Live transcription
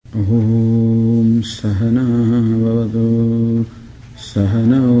ॐ सहना भवतु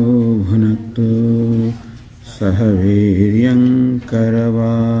सहनौ भुनक्तु सह वीर्यं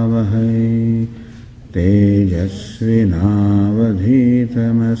करवावहै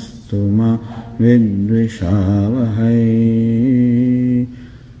तेजस्विनावधीतमस्तु मा विद्विषावहै।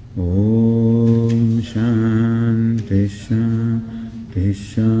 ॐ शान्ति शान्ति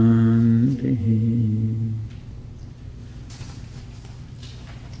शान्तिः।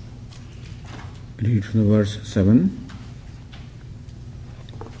 Read from the verse 7.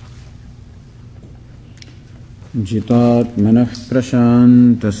 Jitatmanah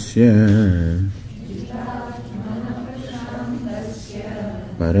prashantasya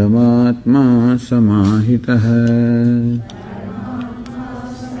Paramatma samahitah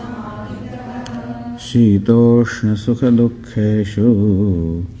Shitoshna sukha dukkheshu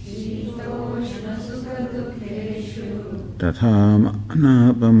तथा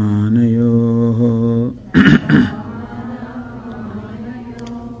अनापमानयोः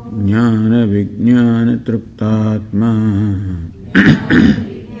ज्ञान विज्ञान तृप्तात्मा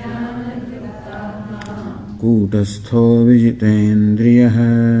कूटस्थो विजितेन्द्रियः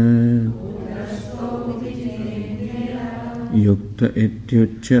युक्त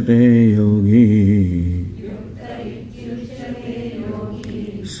इत्युच्यते योगी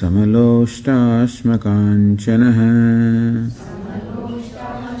समलोष्टाश्मकाञ्चनः।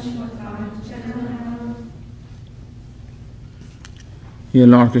 Here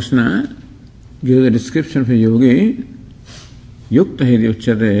Lord Krishna gives a description for yogi. Yukta hi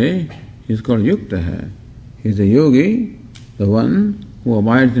uchyate, he is called Yukta. He is a yogi, the one who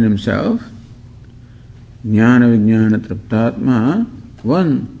abides in himself. Jnana vijnana triptatma,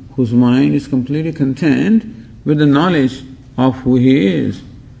 one whose mind is completely content with the knowledge of who he is.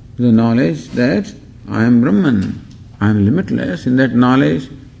 The knowledge that I am Brahman, I am limitless. In that knowledge,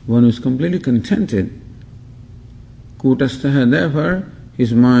 one is completely contented. Kutastaha, therefore,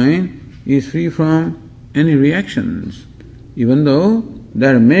 his mind is free from any reactions. Even though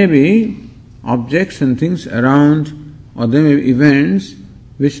there may be objects and things around, or there may be events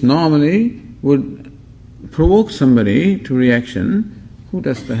which normally would provoke somebody to reaction,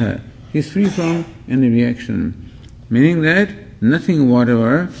 kutastaha, he is free from any reaction. Meaning that nothing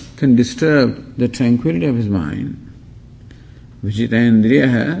whatever can disturb the tranquility of his mind.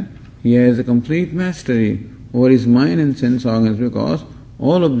 Vijitendriyaha, he has a complete mastery over his mind and sense organs, because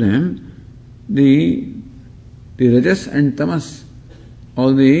all of them, the rajas and tamas,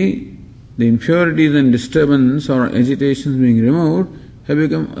 all the impurities and disturbance or agitations being removed, have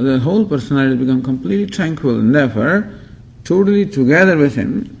become, the whole personality has become completely tranquil, and therefore totally together with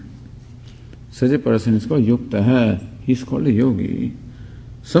him. Such a person is called Yuktaha. He is called a yogi.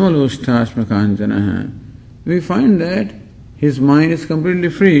 Samaloshtashmakanjanaha. We find that his mind is completely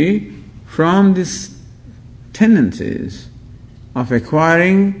free from these tendencies of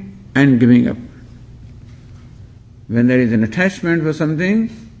acquiring and giving up. When there is an attachment for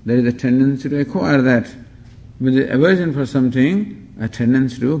something, there is a tendency to acquire that. With the aversion for something, a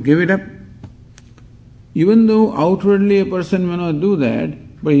tendency to give it up. Even though outwardly a person may not do that,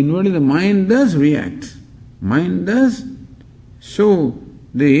 but inwardly the mind does react. Mind does show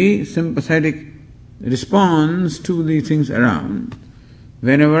the sympathetic response to the things around.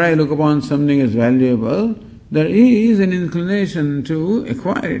 Whenever I look upon something as valuable, there is an inclination to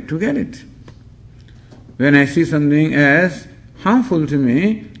acquire it, to get it. When I see something as harmful to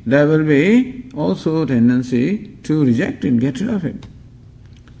me, there will be also a tendency to reject it, get rid of it.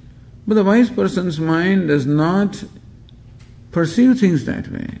 But the wise person's mind does not perceive things that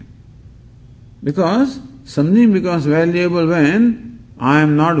way. Because something becomes valuable when I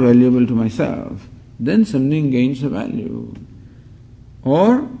am not valuable to myself. Then something gains a value.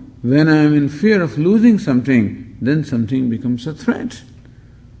 Or when I am in fear of losing something, then something becomes a threat.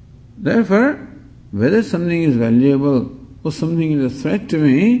 Therefore, whether something is valuable or something is a threat to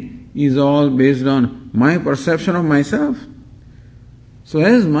me is all based on my perception of myself. So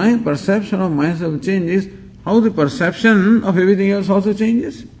as my perception of myself changes, how the perception of everything else also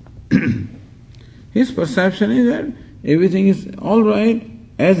changes. His perception is that everything is all right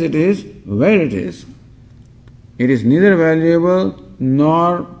as it is, where it is. It is neither valuable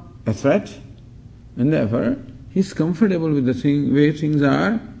nor a threat, and therefore he is comfortable with the way things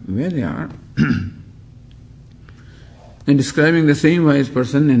are, where they are. And describing the same wise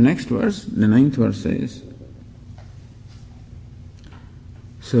person in the next verse, the 9th verse says,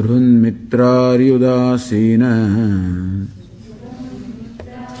 Surhun mitrari udasina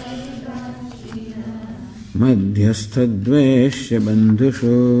madhyasthadveshya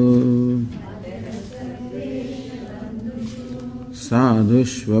bandhusho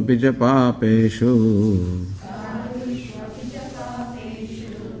Sadhushvapi ca papeshu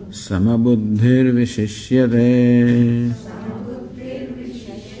Samabuddhir vishishyate.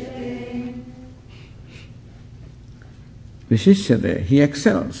 Vishishyate, he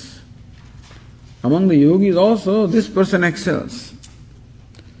excels. Among the yogis also, this person excels.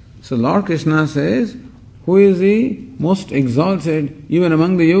 So Lord Krishna says, who is the most exalted even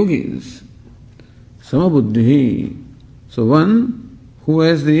among the yogis? Samabuddhi. So one who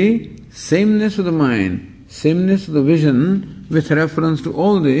has the sameness of the mind, sameness of the vision with reference to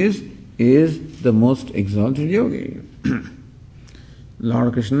all this is the most exalted yogi.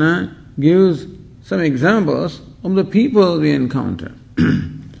 Lord Krishna gives some examples of the people we encounter.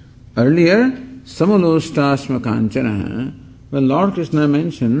 Earlier, Samalostasma Kanchana, when Lord Krishna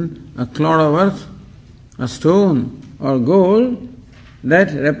mentioned a clod of earth, a stone or gold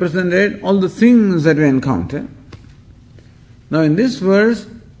that represented all the things that we encounter. Now in this verse,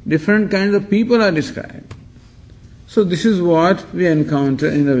 different kinds of people are described. So this is what we encounter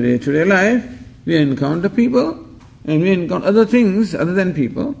in the day-to-day life. We encounter people and we encounter other things other than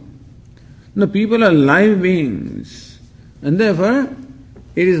people. Now people are live beings and therefore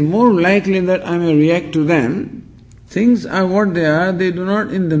it is more likely that I may react to them. Things are what they are, they do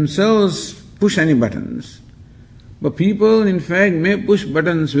not in themselves push any buttons. But people in fact may push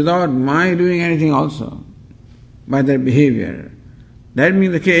buttons without my doing anything also, by their behavior. That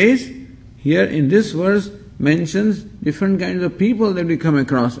being the case, here in this verse mentions different kinds of people that we come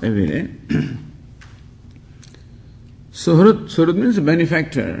across every day. Suhrut means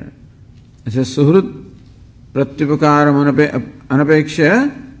benefactor. It says Suhrut pratyupakaram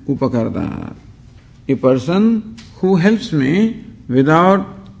anapeksha upakarta. A person who helps me without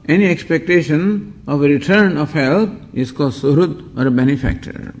any expectation of a return of help is called Suhrut or a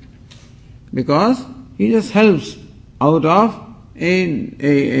benefactor. Because he just helps out of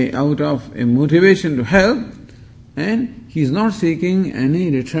a motivation to help and he is not seeking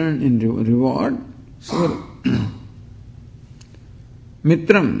any return in reward. So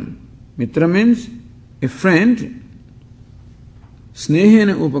Mitram. Mitra means a friend.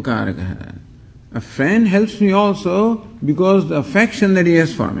 Snehena upakaraka. A friend helps me also because the affection that he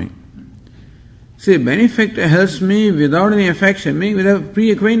has for me. See, a benefactor helps me without any affection, me with a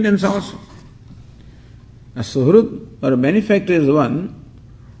pre-acquaintance also. A suhrut or a benefactor is one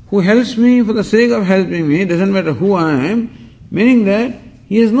who helps me for the sake of helping me, doesn't matter who I am, meaning that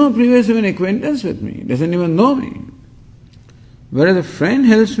he has no previous even acquaintance with me, doesn't even know me. Whereas a friend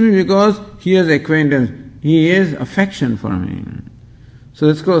helps me because he has acquaintance, he has affection for me. So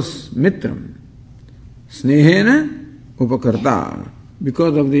it's called mitram. Snehena upakarta.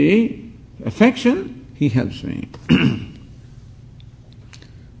 Because of the affection, he helps me.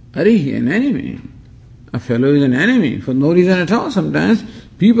 Arihi, an enemy. A fellow is an enemy for no reason at all. Sometimes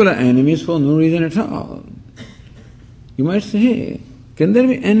people are enemies for no reason at all. You might say, hey, can there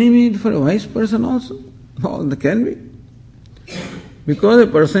be enemy for a wise person also? Oh, there can be. Because a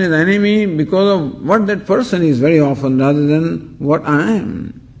person is enemy because of what that person is very often rather than what I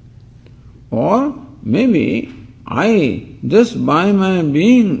am. Or maybe I, just by my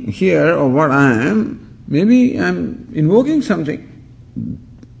being here or what I am, maybe I am invoking something.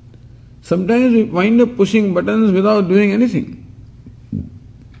 Sometimes we wind up pushing buttons without doing anything.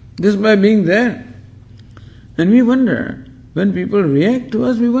 Just by being there. And we wonder, when people react to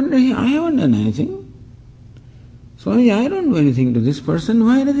us, we wonder, hey, I haven't done anything. So I don't do anything to this person,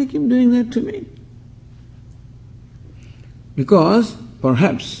 why does he keep doing that to me? Because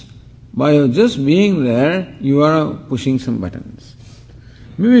perhaps by just being there, you are pushing some buttons.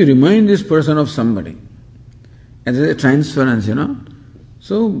 Maybe remind this person of somebody. As a transference,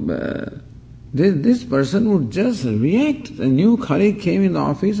 So this person would just react. A new colleague came in the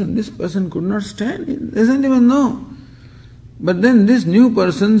office and this person could not stand. He doesn't even know. But then this new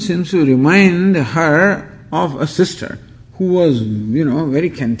person seems to remind her of a sister who was, very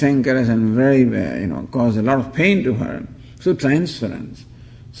cantankerous and very, caused a lot of pain to her. So transference.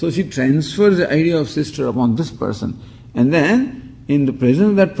 So she transfers the idea of sister upon this person. And then, in the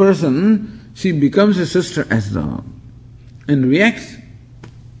presence of that person, she becomes a sister as though, and reacts.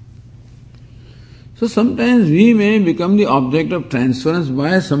 So sometimes we may become the object of transference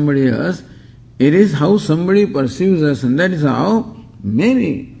by somebody else. It is how somebody perceives us, and that is how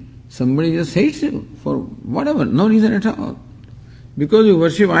maybe somebody just hates you for whatever, no reason at all. Because you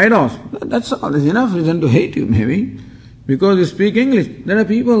worship idols, that's all. There's enough reason to hate you maybe. Because you speak English. There are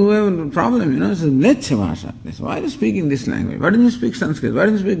people who have a problem, it's a Mleccha Bhasha. Why are you speaking this language? Why don't you speak Sanskrit? Why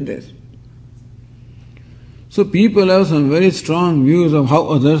don't you speak this? So people have some very strong views of how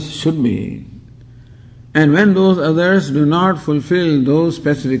others should be. And when those others do not fulfill those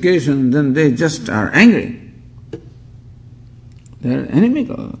specifications, then they just are angry. They are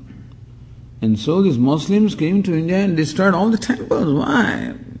inimical. And so these Muslims came to India and destroyed all the temples.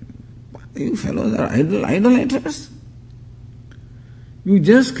 Why? You fellows are idolaters. You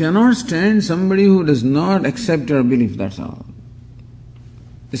just cannot stand somebody who does not accept your belief, that's all.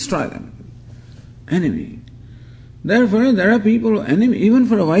 Destroy them. Enemy. Therefore, there are people, enemy, even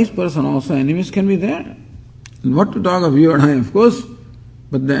for a wise person also, enemies can be there. And what to talk of you and I, of course.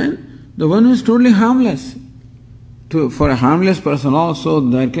 But then, the one who is totally harmless. For a harmless person also,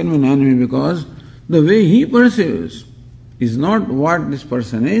 there can be an enemy because the way he perceives is not what this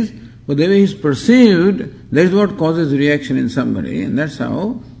person is, but the way he is perceived, that is what causes reaction in somebody, and that's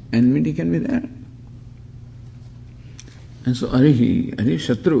how enmity can be there. And so Arihi,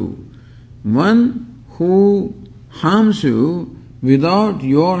 Shatru, one who harms you without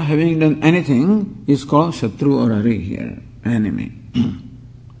your having done anything is called Shatru or Ari here, enemy.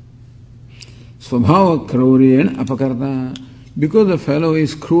 Svabhava Krauryan Apakarta. Because the fellow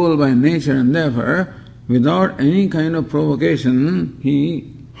is cruel by nature and therefore, without any kind of provocation,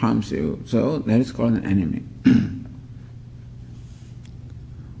 he harms you. So that is called an enemy.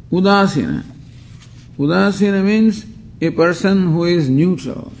 Udasina. Udasina means a person who is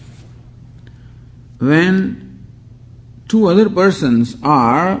neutral. When two other persons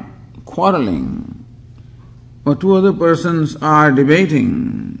are quarreling or two other persons are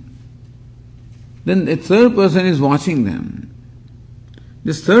debating, then a third person is watching them.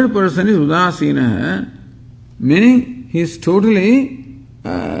 This third person is Udasina, meaning he is totally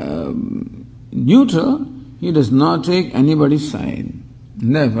neutral. He does not take anybody's side.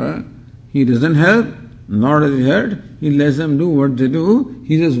 Therefore, he doesn't help, nor does he hurt. He lets them do what they do.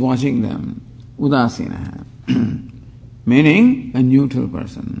 He is just watching them. Udasina, meaning a neutral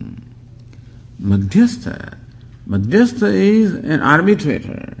person. Madhyastha. Madhyastha is an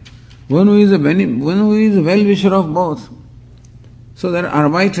arbitrator. One who is a well-wisher of both. So there are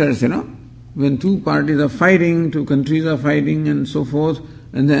arbiters, when two parties are fighting, two countries are fighting and so forth,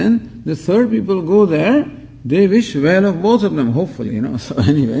 and then the third people go there, they wish well of both of them, hopefully, So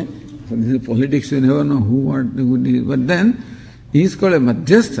anyway, so this is politics, you never know who did. But then, he is called a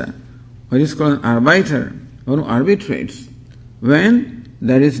madhyastha, or he is called an arbiter, or who arbitrates. When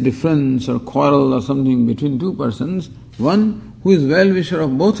there is difference or quarrel or something between two persons, one who is well-wisher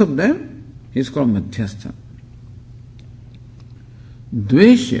of both of them, he is called madhyastha.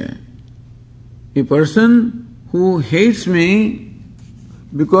 Dveshya, a person who hates me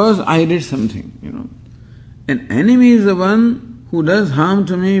because I did something, An enemy is the one who does harm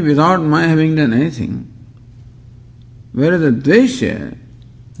to me without my having done anything. Whereas a dveshya,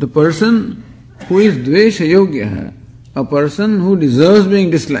 the person who is dvesha yogya, a person who deserves being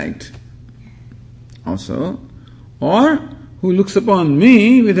disliked also, or who looks upon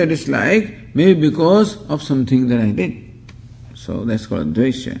me with a dislike, maybe because of something that I did. So that's called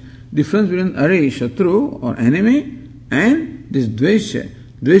dvesha. Difference between Ari, Shatru or enemy, and this dvesha.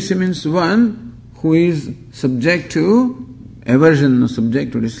 Dvesha means one who is subject to aversion or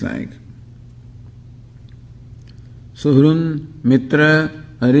subject to dislike. Suhrun, Mitra,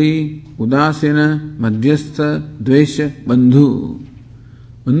 Ari, Udasina, Madhyastha, Dvesha, Bandhu.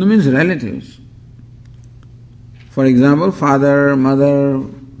 Bandhu means relatives. For example, father, mother,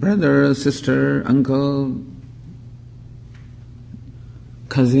 brother, sister, uncle,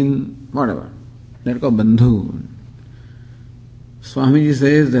 cousin, whatever. They are called Bandhu. Swamiji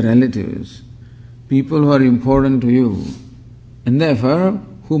says the relatives, people who are important to you, and therefore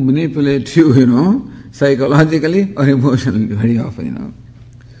who manipulate you, psychologically or emotionally, very often,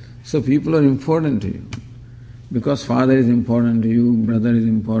 So people are important to you. Because father is important to you, brother is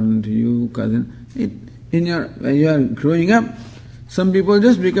important to you, cousin. When you are growing up, some people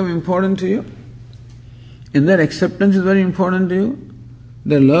just become important to you. And their acceptance is very important to you.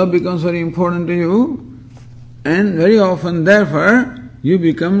 Their love becomes very important to you. And very often, therefore, you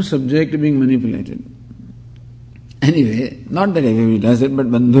become subject to being manipulated. Anyway, not that everybody does it, but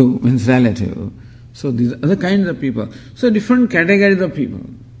bandhu means relative. So these are other kinds of people. So different categories of people.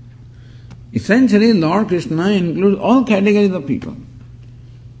 Essentially, Lord Krishna includes all categories of people.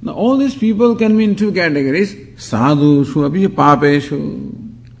 Now all these people can be in two categories, sadhushu api papeshu.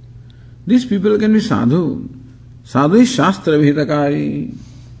 These people can be sadhu. Sadhu is shastra vihitakari.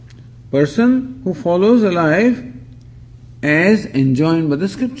 Person who follows a life as enjoined by the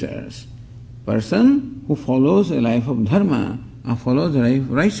scriptures. Person who follows a life of dharma or follows a life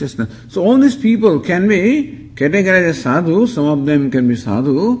of righteousness. So all these people can be categorized as sadhu. Some of them can be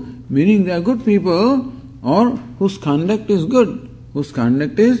sadhu, meaning they are good people or whose conduct is good. whose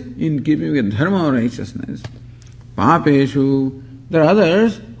conduct is in keeping with dharma or righteousness. Papeshu, there are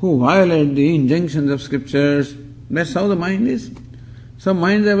others who violate the injunctions of scriptures. That's how the mind is. Some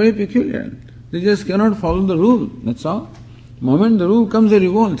minds are very peculiar. They just cannot follow the rule, that's all. The moment the rule comes, they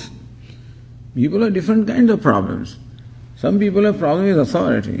revolt. People have different kinds of problems. Some people have problems with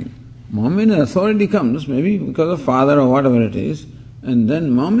authority. The moment the authority comes, maybe because of father or whatever it is, and then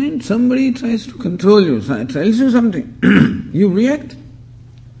the moment somebody tries to control you, tells you something, you react.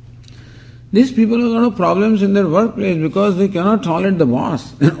 These people have a lot of problems in their workplace because they cannot tolerate the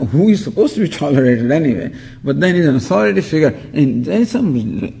boss, who is supposed to be tolerated anyway. But then he's an authority figure, and there is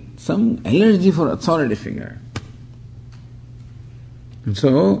some allergy for authority figure. And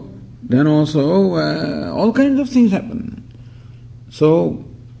so, then also, all kinds of things happen. So,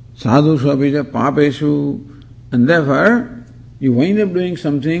 sadhushu abhija papeshu, and therefore, you wind up doing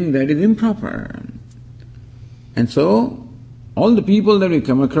something that is improper. And so, all the people that we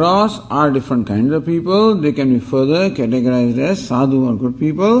come across are different kinds of people. They can be further categorized as sadhu or good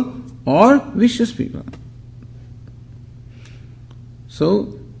people or vicious people.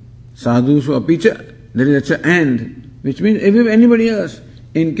 So, sadhushu apicha, there is a and, which means if anybody else,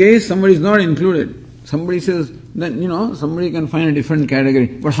 in case somebody is not included, somebody says, then, somebody can find a different category.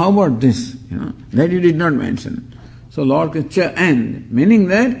 But how about this? That you did not mention. So Lord can cha and, meaning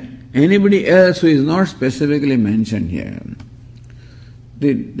that anybody else who is not specifically mentioned here.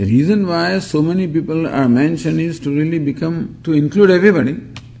 The reason why so many people are mentioned is to really to include everybody.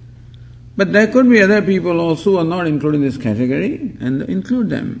 But there could be other people also who are not included in this category, and include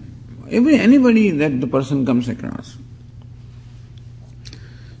them. Anybody that the person comes across.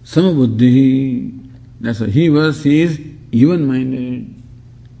 Samabuddhi, that's what he is even-minded.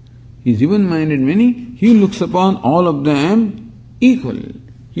 He is even-minded, meaning he looks upon all of them equal.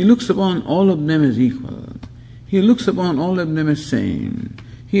 He looks upon all of them as equal. He looks upon all of them as same.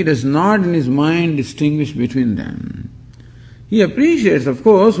 He does not in his mind distinguish between them. He appreciates, of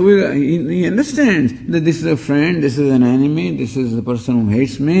course, he understands that this is a friend, this is an enemy, this is the person who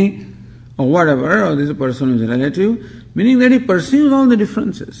hates me, or whatever, or this is a person who is a relative, meaning that he perceives all the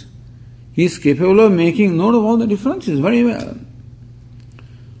differences. He is capable of making note of all the differences very well.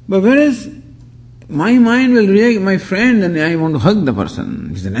 But whereas my mind will react, my friend, and I want to hug the person.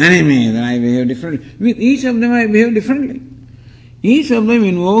 He's an enemy, then I behave differently. With each of them I behave differently. Each of them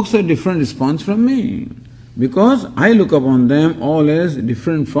invokes a different response from me. Because I look upon them all as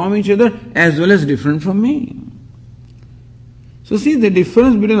different from each other as well as different from me. So see the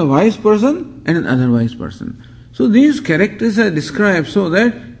difference between a wise person and an otherwise person. So these characters are described so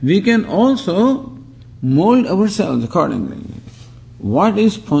that we can also mold ourselves accordingly. What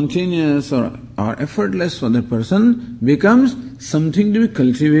is spontaneous or effortless for the person becomes something to be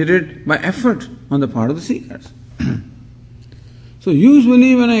cultivated by effort on the part of the seekers. So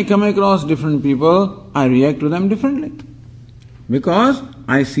usually when I come across different people, I react to them differently. Because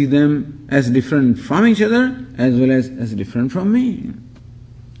I see them as different from each other as well as different from me.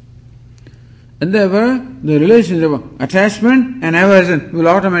 And therefore, the relationship of attachment and aversion will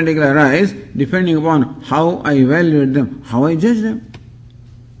automatically arise depending upon how I evaluate them, how I judge them.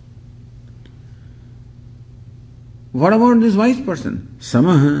 What about this wise person?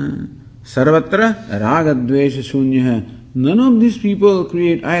 Samaha, sarvatra, raga, dvesha, shunya. None of these people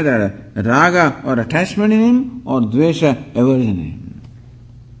create either raga or attachment in him or dvesha, aversion in him.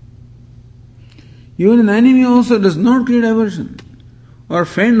 Even an enemy also does not create aversion. Or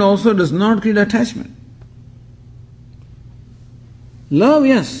friend also does not create attachment. Love,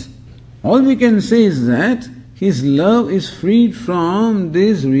 yes. All we can say is that his love is freed from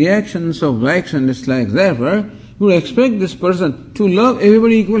these reactions of likes and dislikes. Therefore, you would expect this person to love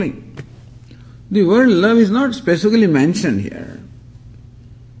everybody equally. The word love is not specifically mentioned here.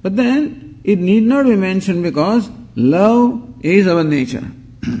 But then, it need not be mentioned because love is our nature.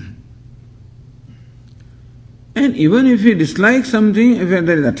 And even if he dislikes something, if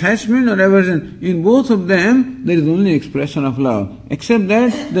there is attachment or aversion, in both of them, there is only expression of love. Except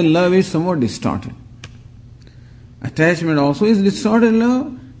that the love is somewhat distorted. Attachment also is distorted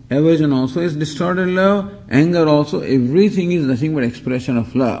love. Aversion also is distorted love. Anger also, everything is nothing but expression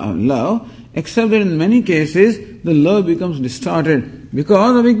of love. Except that in many cases, the love becomes distorted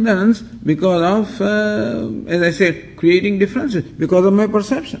because of ignorance, because of, as I said, creating differences, because of my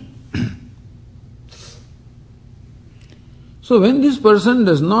perception. So when this person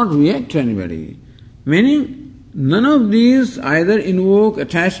does not react to anybody, meaning none of these either invoke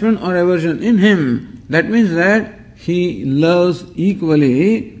attachment or aversion in him, that means that he loves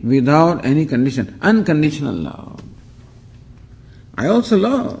equally without any condition, unconditional love. I also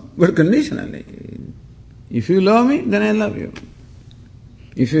love, but conditionally. If you love me, then I love you.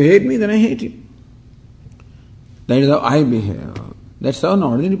 If you hate me, then I hate you. That is how I behave. That's how an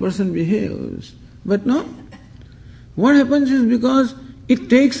ordinary person behaves. But no. What happens is because it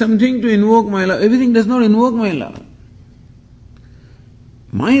takes something to invoke my love. Everything does not invoke my love.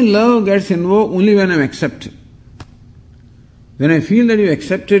 My love gets invoked only when I am accepted. When I feel that you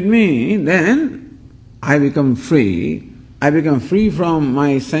accepted me, then I become free. I become free from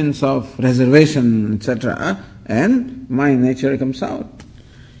my sense of reservation, etc. And my nature comes out.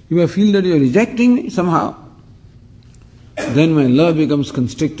 If I feel that you are rejecting me somehow, then my love becomes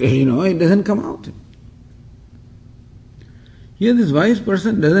constricted, it doesn't come out. Here this wise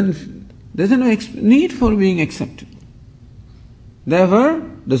person doesn't have need for being accepted. Therefore,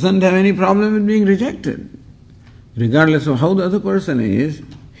 doesn't have any problem with being rejected. Regardless of how the other person is,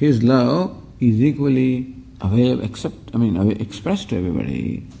 his love is equally expressed to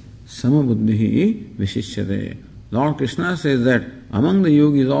everybody. Samabuddhihi vishishyate. Lord Krishna says that among the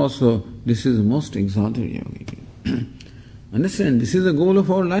yogis also, this is the most exalted yogi. Understand, this is the goal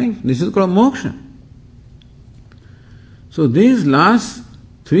of our life. This is called moksha. So these last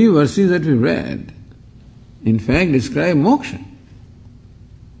 3 verses that we read, in fact, describe moksha.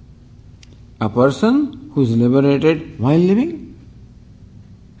 A person who is liberated while living.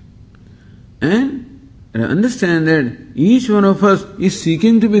 And understand that each one of us is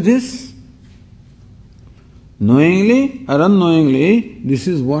seeking to be this. Knowingly or unknowingly, this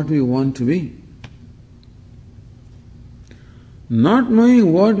is what we want to be. Not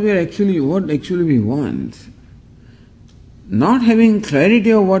knowing what actually we want, not having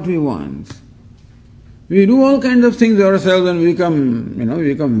clarity of what we want. We do all kinds of things ourselves and we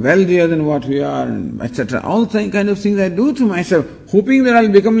become wealthier than what we are, etc. All kind of things I do to myself, hoping that I'll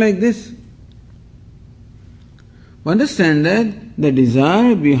become like this. Understand that the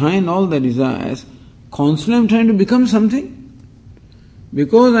desire behind all the desires, constantly I'm trying to become something.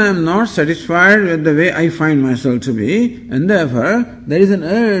 Because I am not satisfied with the way I find myself to be, and therefore there is an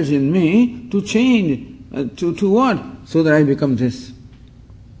urge in me to change. To what? So that I become this.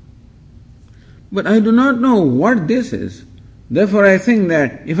 But I do not know what this is. Therefore I think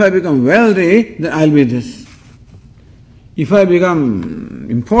that if I become wealthy, then I'll be this. If I become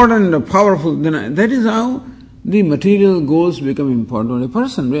important or powerful, then that is how the material goals become important on a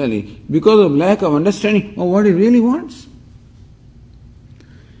person, really, because of lack of understanding of what he really wants.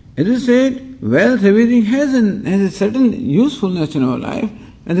 As we said, wealth, everything has a certain usefulness in our life,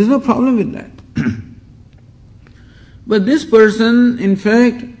 and there's no problem with that. But this person, in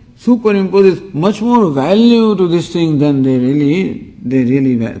fact, superimposes much more value to this thing than they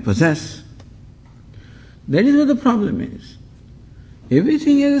really possess. That is what the problem is.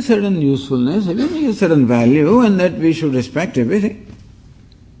 Everything has a certain usefulness, everything has a certain value, and that we should respect everything.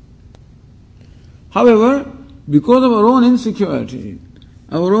 However, because of our own insecurity,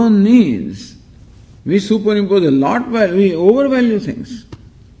 our own needs, we superimpose a lot, we overvalue things.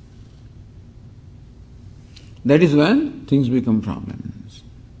 That is when things become problems.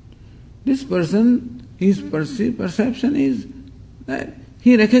 This person, his perception is that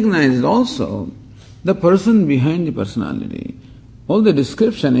he recognizes also the person behind the personality. All the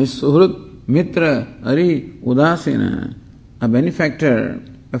description is Suhrit, Mitra, Ari, Udasina, a benefactor,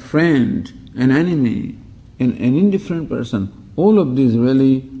 a friend, an enemy, an indifferent person. All of these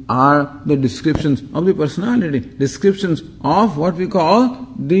really are the descriptions of the personality, descriptions of what we call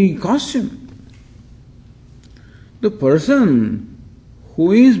the costume. The person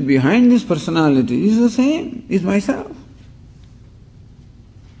who is behind this personality is the same, is myself.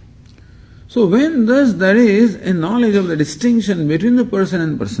 So when thus there is a knowledge of the distinction between the person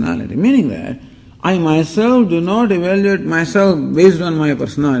and personality, meaning that I myself do not evaluate myself based on my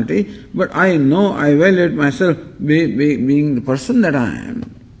personality, but I know I evaluate myself being the person that I am.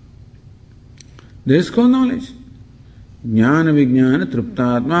 There is called knowledge. Jnana Vijnana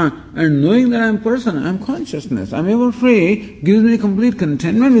Triptatma, and knowing that I am person, I am consciousness, I am ever free, gives me complete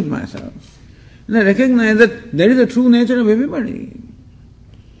contentment with myself. And I recognize that that is the true nature of everybody.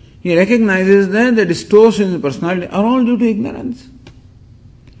 He recognizes that the distortions in personality are all due to ignorance.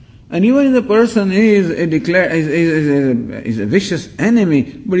 And even if the person is a vicious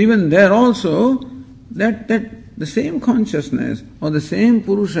enemy, but even there also, that the same consciousness or the same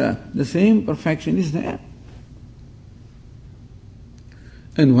Purusha, the same perfection is there.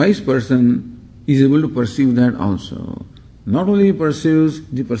 And wise person is able to perceive that also. Not only perceives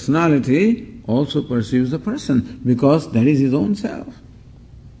the personality, also perceives the person, because that is his own self.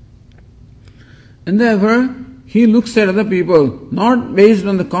 And therefore, he looks at other people not based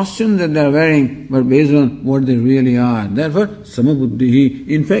on the costume that they are wearing, but based on what they really are. Therefore, samabuddhihi.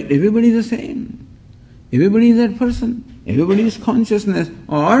 In fact, everybody is the same. Everybody is that person. everybody is consciousness,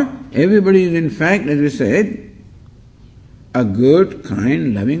 or everybody is in fact, as we said, a good,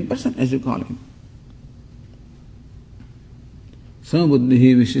 kind, loving person, as you call him.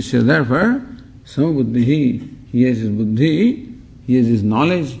 Samabuddhihi vishishya, therefore, Samabuddhihi, he has his buddhi, he has his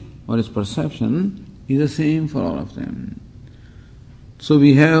knowledge or his perception, is the same for all of them. So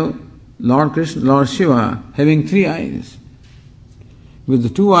we have Lord Krishna, Lord Shiva having 3 eyes. With the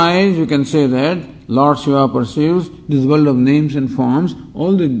 2 eyes, you can say that Lord Shiva perceives this world of names and forms,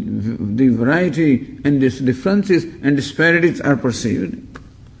 all the variety and these differences and disparities are perceived.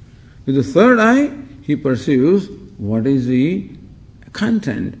 With the 3rd eye, he perceives what is the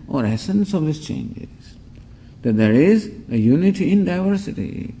content or essence of these changes. That there is a unity in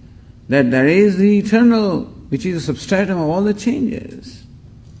diversity. That there is the eternal, which is the substratum of all the changes.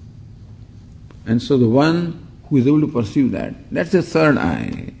 And so the one who is able to perceive that, that's the 3rd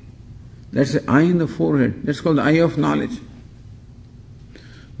eye. That's the eye in the forehead. That's called the eye of knowledge.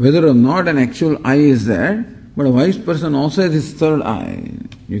 Whether or not an actual eye is there, but a wise person also has his 3rd eye.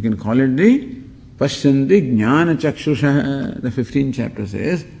 You can call it the Pashyanti Jnana Chakshusha. The 15th chapter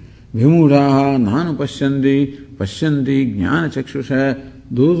says, Vimuraha Nanu Pashyanti Jnana Chakshusha.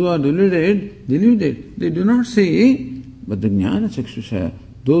 Those who are deluded, they do not see, but the Jnana Chakshusha,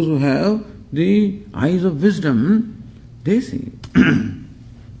 those who have the eyes of wisdom, they see.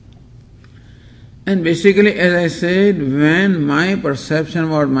 And basically, as I said, when my perception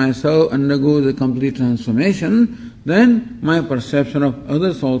about myself undergoes a complete transformation, then my perception of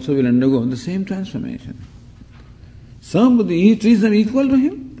others also will undergo the same transformation. Samabuddhi, he treats them equal to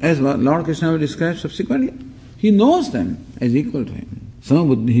him, as Lord Krishna will describe subsequently. He knows them as equal to him.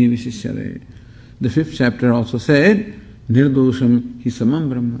 Samabuddhi vishishyate. The 5th chapter also said, Nirdosham hi samam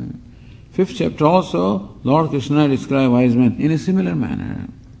brahma. 5th chapter also, Lord Krishna describes wise men in a similar manner.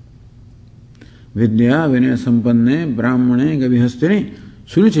 Vidya vinaya sampanne brahmane gavihastini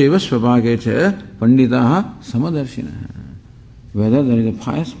surucheva svabhage panditaha samadarshina. Whether there is a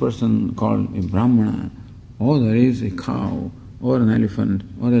pious person called a brahmana, or there is a cow, or an elephant,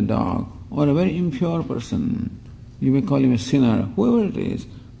 or a dog, or a very impure person, you may call him a sinner, whoever it is,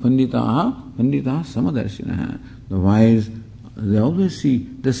 panditaha samadarshina. The wise, they always see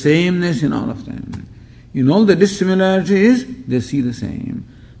the sameness in all of them. In all the dissimilarities, they see the same.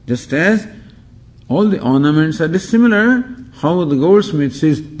 Just as all the ornaments are dissimilar, how the goldsmith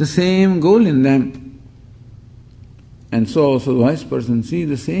sees the same gold in them. And so also the wise person sees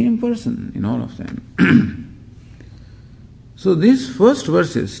the same person in all of them. So these first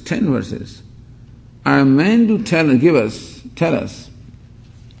verses, 10 verses, are meant to tell us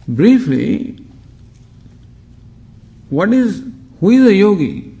briefly who is a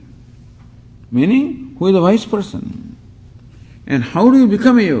yogi, meaning who is a wise person, and how do you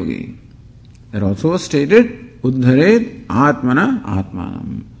become a yogi. That also was stated, Uddharet Atmana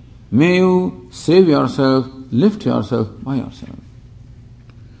Atmanam. May you save yourself, lift yourself by yourself.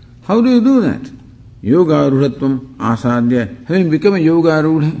 How do you do that? Yoga Rudhatvam Asadhya. Having become a Yoga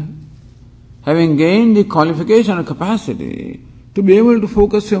Rudha, having gained the qualification or capacity to be able to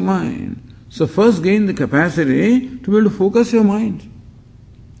focus your mind. So first gain the capacity to be able to focus your mind.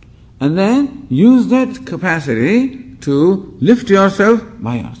 And then use that capacity to lift yourself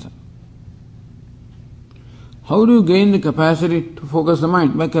by yourself. How do you gain the capacity to focus the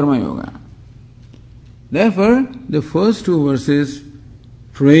mind? By Karma Yoga. Therefore, the first 2 verses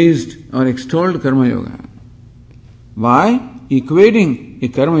praised or extolled Karma Yoga by equating a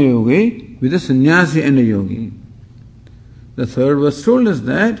Karma Yogi with a sannyasi and a yogi. The 3rd verse told us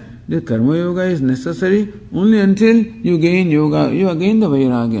that the Karma Yoga is necessary only until you gain yoga, you gain the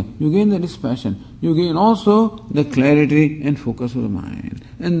vairagya, you gain the dispassion, you gain also the clarity and focus of the mind.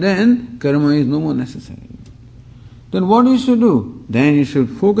 And then karma is no more necessary. Then what you should do? Then you should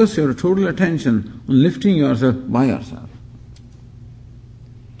focus your total attention on lifting yourself by yourself.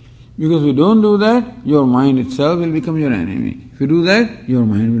 Because if you don't do that, your mind itself will become your enemy. If you do that, your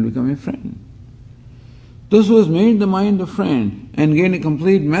mind will become a friend. Those who has made the mind a friend and gained a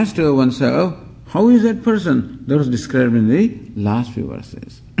complete master of oneself, how is that person? That was described in the last few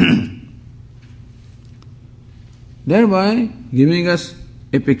verses. Thereby giving us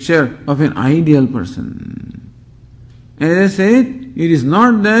a picture of an ideal person. As I said, it is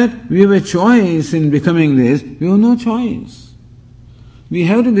not that we have a choice in becoming this. We have no choice. We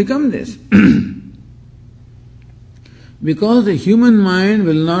have to become this. Because the human mind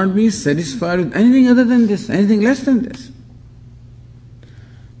will not be satisfied with anything other than this, anything less than this.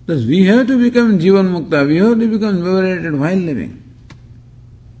 Thus we have to become Jivan Mukta, we have to become liberated while living.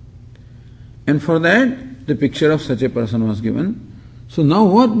 And for that, the picture of such a person was given. So now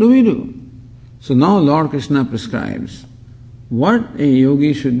what do we do? So now Lord Krishna prescribes what a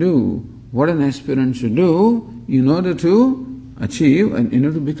yogi should do, what an aspirant should do in order to achieve and in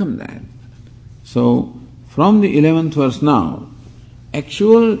order to become that. So, from the 11th verse now,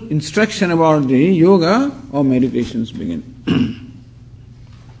 actual instruction about the yoga or meditations begin.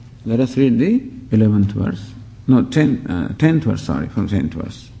 Let us read the 11th verse. No, 10th verse, from 10th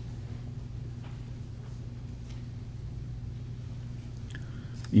verse.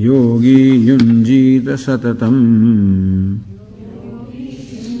 Yogi yunjita satatam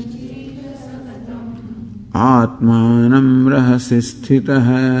atmanam rahasi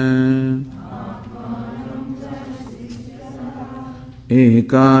sthitah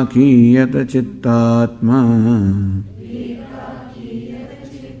ekakiyata chittatma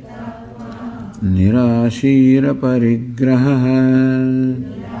nirashira parigraha.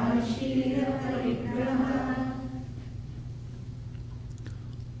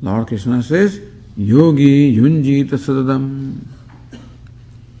 Lord Krishna says, Yogi yunjita sadadam.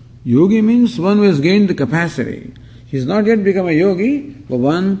 Yogi means one who has gained the capacity. He has not yet become a yogi, but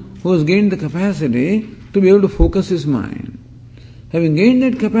one who has gained the capacity to be able to focus his mind. Having gained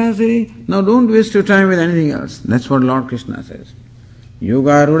that capacity, now don't waste your time with anything else. That's what Lord Krishna says.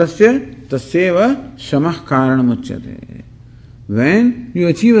 Yoga rudasya tasyeva shamah karanam uchyate. When you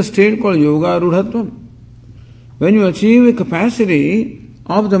achieve a state called yoga rudhatvam, when you achieve a capacity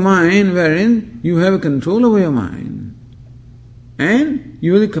of the mind wherein you have a control over your mind, and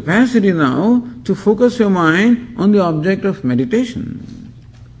you have the capacity now to focus your mind on the object of meditation,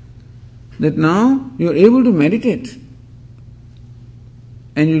 that now you are able to meditate,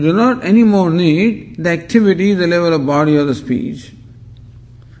 and you do not anymore need the activity, the level of body or the speech,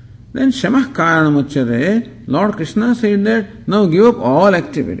 then shamah karanam uchyate. Lord Krishna said that now give up all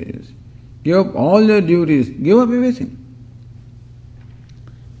activities, give up all your duties, give up everything.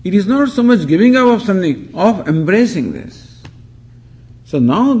 It is not so much giving up of something, of embracing this. So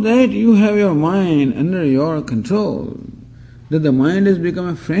now that you have your mind under your control, that the mind has become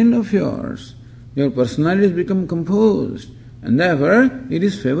a friend of yours, your personality has become composed, and therefore it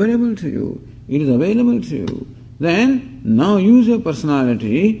is favorable to you, it is available to you, then now use your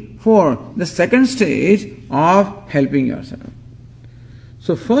personality for the second stage of helping yourself.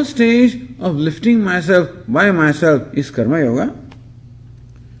 So first stage of lifting myself by myself is karma yoga.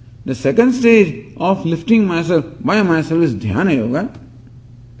 The second stage of lifting myself by myself is dhyana yoga,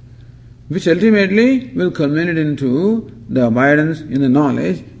 which ultimately will culminate into the abidance in the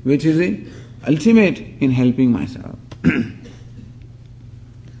knowledge, which is the ultimate in helping myself.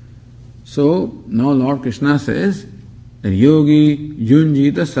 So now Lord Krishna says that yogi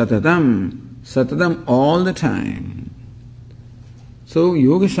yunjita satatam all the time. So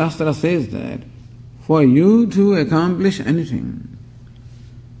Yoga Shastra says that for you to accomplish anything,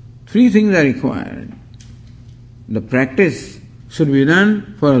 three things are required. The practice should be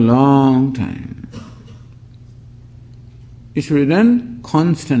done for a long time. It should be done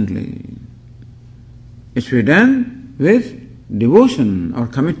constantly. It should be done with devotion or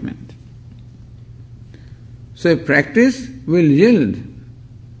commitment. So a practice will yield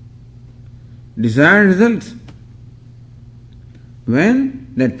desired results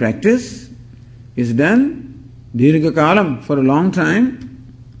when that practice is done dirgha kalam, for a long time,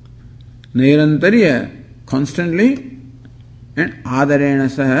 Nairantarya, constantly, and adarena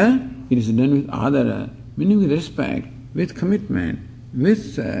saha, it is done with adara, meaning with respect, with commitment,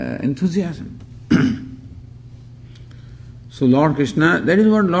 with enthusiasm. So Lord Krishna, that is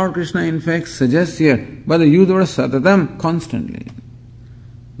what Lord Krishna in fact suggests here, by the use of satatam, constantly.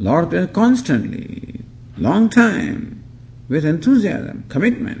 Lord Krishna constantly, long time, with enthusiasm,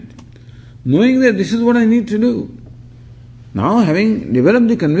 commitment, knowing that this is what I need to do. Now having developed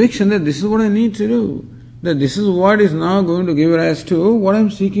the conviction that this is what I need to do, that this is what is now going to give rise to what I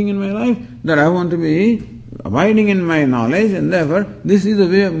am seeking in my life, that I want to be abiding in my knowledge, and therefore this is the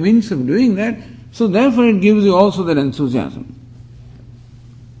way of means of doing that. So therefore it gives you also that enthusiasm.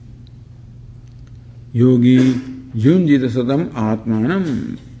 Yogi yunjita sadam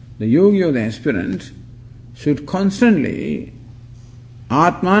atmanam. The yogi or the aspirant should constantly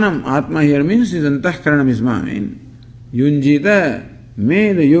atmanam, atma here means his antahkaranam, his mind. Yunjita,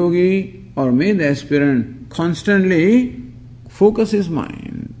 may the yogi or may the aspirant constantly focus his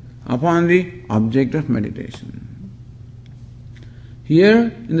mind upon the object of meditation.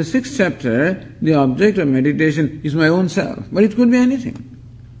 Here, in the 6th chapter, the object of meditation is my own self, but it could be anything.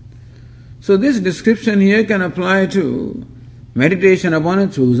 So this description here can apply to meditation upon a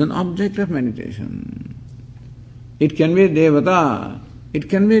chosen object of meditation. It can be a devata, it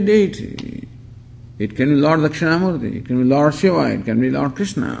can be a deity, it can be Lord Dakshinamurti, it can be Lord Shiva, it can be Lord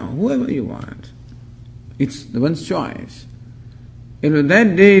Krishna, whoever you want. It's the one's choice. It is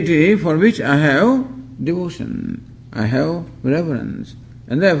that deity for which I have devotion, I have reverence.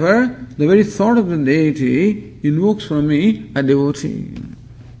 And therefore, the very thought of the deity invokes from me a devotee.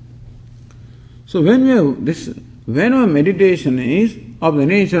 So when our meditation is of the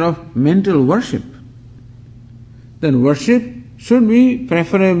nature of mental worship, then worship should be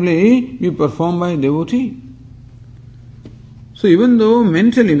preferably be performed by a devotee. So even when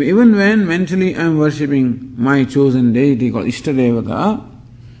mentally I am worshipping my chosen deity called Ishtadevata,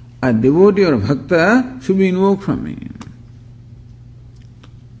 a devotee or a bhakta should be invoked from me.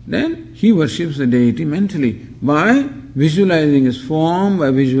 Then he worships the deity mentally by visualizing his form,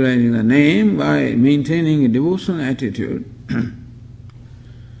 by visualizing the name, by maintaining a devotional attitude.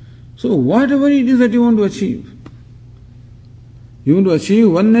 So whatever it is that you want to achieve, you want to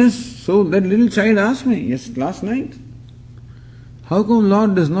achieve oneness. So that little child asked me last night, how come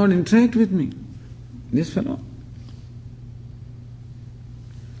Lord does not interact with me? This fellow.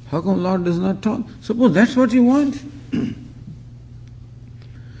 How come Lord does not talk? Suppose that's what you want.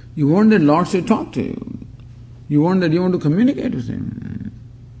 You want that Lord should talk to you. You want to communicate with Him.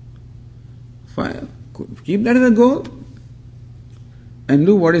 Fine. Keep that as a goal and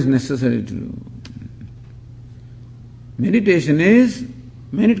do what is necessary to do. Meditation is,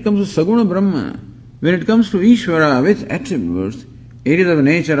 when it comes to Saguna Brahma, when it comes to Ishvara with attributes, it is of the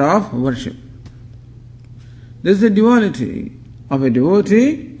nature of worship. There is the duality of a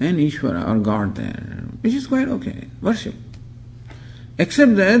devotee and Ishvara or God there, which is quite okay, worship.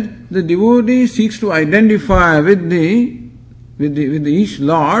 Except that the devotee seeks to identify with the each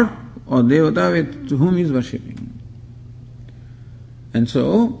Lord or Devata to whom he is worshipping. And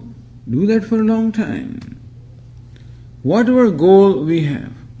so, do that for a long time. Whatever goal we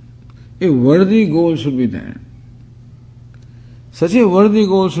have, a worthy goal should be there. Such a worthy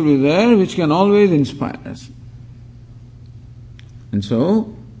goal should be there which can always inspire us. And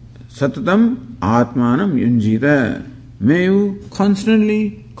so, Satatam Atmanam Yunjita. May you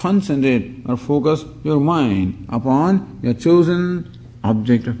constantly concentrate or focus your mind upon your chosen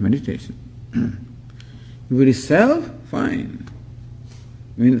object of meditation. If it is self, fine.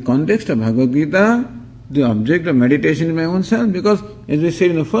 In the context of Bhagavad Gita, the object of meditation is my own self, because as we said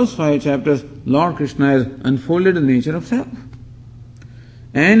in the first 5 chapters, Lord Krishna has unfolded the nature of self.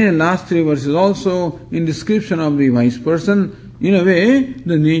 And in the last 3 verses also, in description of the wise person, in a way,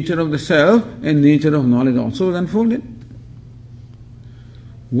 the nature of the self and nature of knowledge also is unfolded.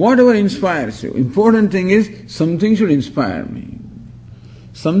 Whatever inspires you, important thing is something should inspire me.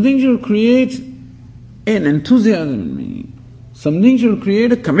 Something should create an enthusiasm in me. Something should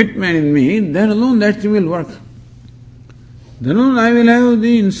create a commitment in me, then alone that thing will work. Then alone I will have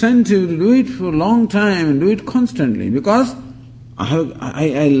the incentive to do it for a long time and do it constantly, because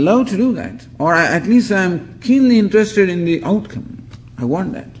I love to do that. Or at least I am keenly interested in the outcome. I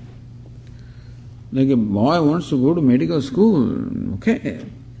want that. Like a boy wants to go to medical school, okay.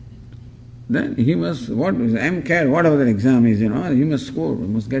 Then he must, MCAT, whatever the exam is, he must score, he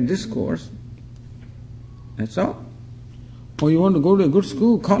must get this course. That's all. Or you want to go to a good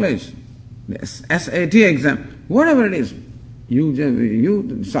school, college, the SAT exam, whatever it is.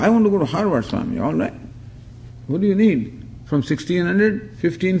 So I want to go to Harvard, Swami, all right. What do you need? From 1600,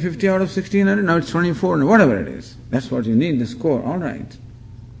 1550 out of 1600, now it's 24, whatever it is. That's what you need, the score, all right.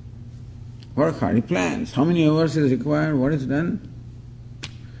 Work hard, he plans. How many hours is required, what is done?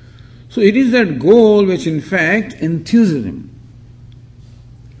 So it is that goal which in fact enthuses him.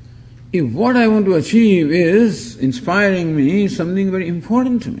 If what I want to achieve is inspiring me, something very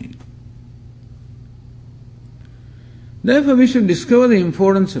important to me. Therefore we should discover the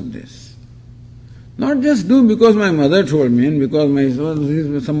importance of this. Not just do because my mother told me and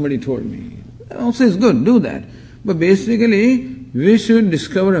because somebody told me. Also is good, do that. But basically, we should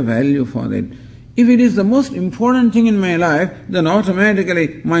discover a value for it. If it is the most important thing in my life, then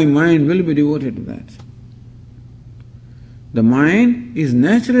automatically my mind will be devoted to that. The mind is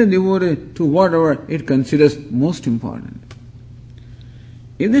naturally devoted to whatever it considers most important.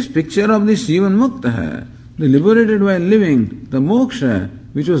 If this picture of this Jivan Mukta, the liberated while living, the moksha,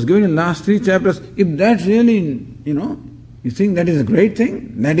 which was given in the last 3 chapters, if that really, you think that is a great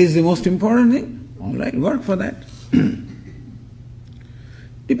thing, that is the most important thing, all right, work for that.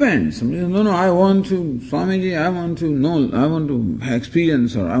 Depends. Somebody says, no, I want to, Swamiji, I want to know, I want to have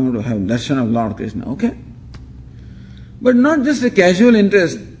experience, or I want to have darshan of Lord Krishna. Okay. But not just a casual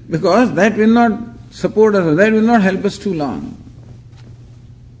interest, because that will not support us, that will not help us too long.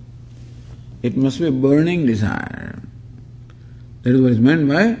 It must be a burning desire. That is what is meant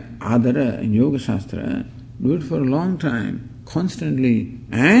by adara in Yoga Shastra. Do it for a long time, constantly,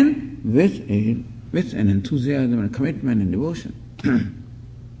 and with an enthusiasm and commitment and devotion.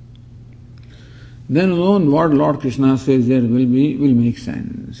 Then alone what Lord Krishna says there will make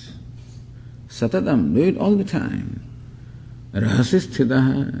sense. Satatam, do it all the time.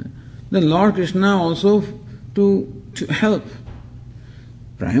 Rahasisthitaha. Then Lord Krishna also to help.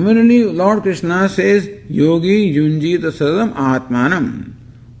 Primarily Lord Krishna says, Yogi Yunjita Satatam Atmanam.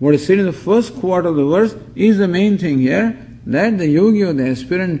 What is said in the first quarter of the verse is the main thing here, that the yogi or the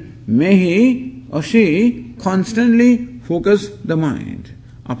aspirant, may he or she constantly focus the mind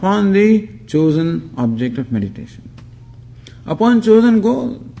upon the chosen object of meditation, upon chosen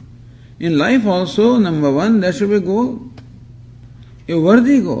goal. In life also, number one, there should be a goal, a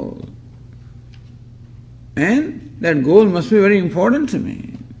worthy goal. And that goal must be very important to me.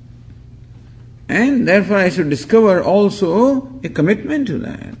 And therefore I should discover also a commitment to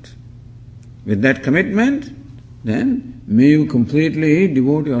that. With that commitment, then may you completely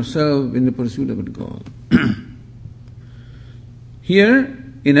devote yourself in the pursuit of that goal. Here,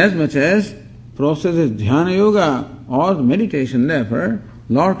 inasmuch as process is dhyana yoga or meditation, therefore,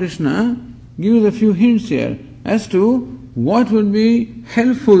 Lord Krishna gives a few hints here as to what would be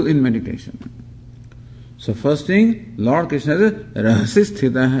helpful in meditation. So first thing, Lord Krishna says,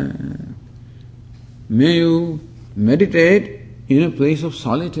 rahasisthitaha. May you meditate in a place of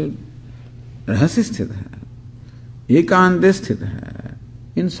solitude. Rahasisthitaha. Ekantesthitaha.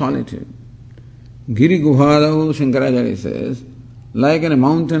 In solitude. Giri guhadav, Shankaracharya says, like in a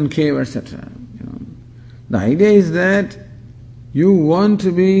mountain cave, etc. The idea is that you want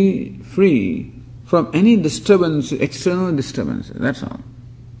to be free from any disturbance, external disturbances, that's all.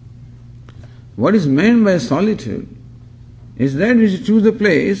 What is meant by solitude is that we should choose a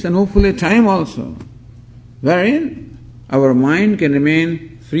place and hopefully a time also, wherein our mind can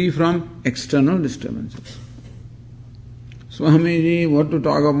remain free from external disturbances. Swamiji, what to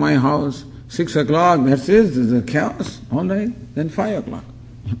talk of my house? 6 o'clock, that's it, this is a chaos. All right, then 5 o'clock.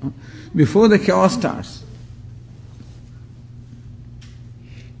 Before the chaos starts.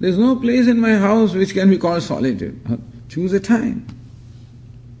 There's no place in my house which can be called solitude. Choose a time.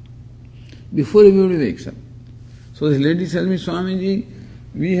 Before everybody wakes up. So this lady tells me, Swamiji,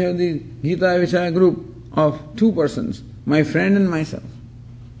 we have the Gita Vichara group of 2 persons, my friend and myself.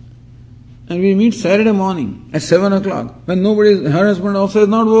 And we meet Saturday morning at 7 o'clock. When her husband also is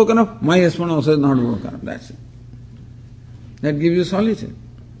not woken up, my husband also is not woken up. That's it. That gives you solitude.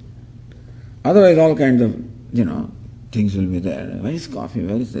 Otherwise all kinds of, things will be there. Where is coffee?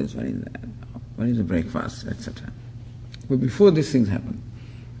 Where is this? Where is that? Where is the breakfast? Etc. But before these things happen.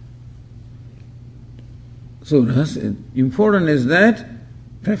 So important is that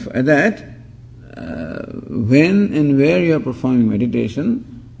when and where you are performing meditation,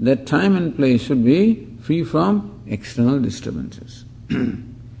 that time and place should be free from external disturbances.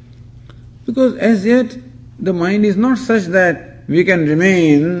 Because as yet the mind is not such that we can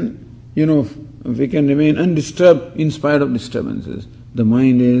remain, undisturbed in spite of disturbances. The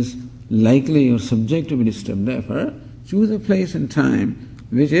mind is likely or subject to be disturbed. Therefore, choose a place and time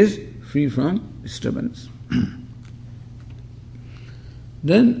which is free from disturbance.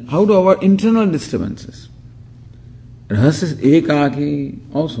 Then, how to avoid internal disturbances? Rahasya ekaki,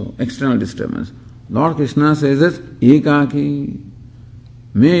 also external disturbance. Lord Krishna says that ekaki,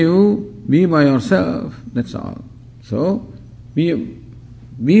 may you be by yourself, that's all. So,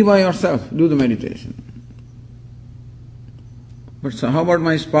 be by yourself, do the meditation. But so how about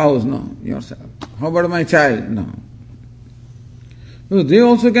my spouse? No, yourself. How about my child? No. Because they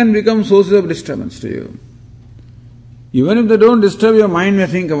also can become sources of disturbance to you. Even if they don't disturb, your mind may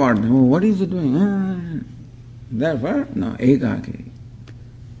think about them. Oh, what is it doing? Therefore, no, ekaki.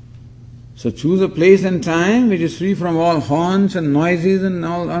 So choose a place and time which is free from all horns and noises and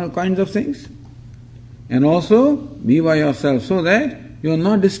all kinds of things. And also, be by yourself so that you are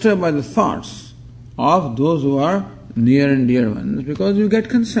not disturbed by the thoughts of those who are near and dear ones, because you get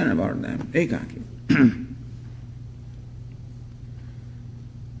concerned about them. Ekaki.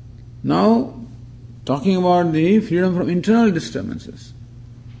 Now, talking about the freedom from internal disturbances.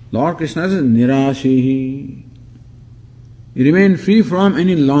 Lord Krishna says, Nirashihi. You remain free from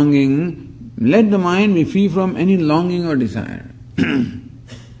any longing. Let the mind be free from any longing or desire.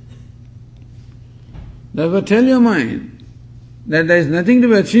 Therefore, tell your mind that there is nothing to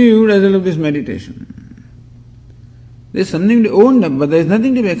be achieved as a result of this meditation. There is something to own up, but there is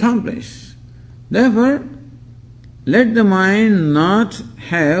nothing to be accomplished. Therefore, let the mind not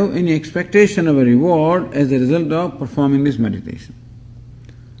have any expectation of a reward as a result of performing this meditation.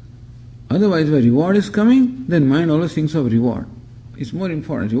 Otherwise, when reward is coming, then mind always thinks of reward. It's more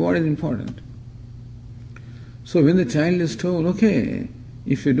important. Reward is important. So when the child is told, okay,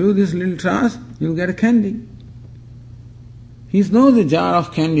 if you do this little task, you'll get a candy. He knows the jar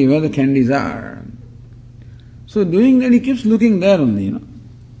of candy, where the candies are. So doing that, he keeps looking there only,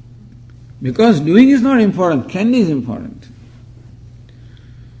 Because doing is not important, candy is important.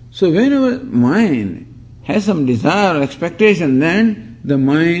 So whenever mind has some desire or expectation, then the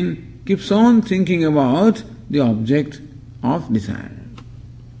mind keeps on thinking about the object of desire.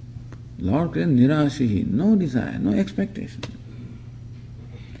 Lord Krishna, nirashihi, no desire, no expectation.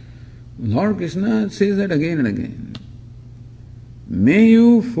 Lord Krishna says that again and again. May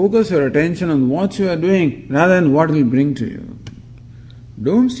you focus your attention on what you are doing rather than what will bring to you.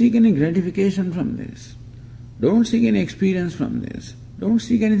 Don't seek any gratification from this. Don't seek any experience from this. Don't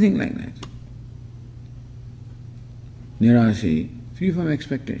seek anything like that. Nirashi, free from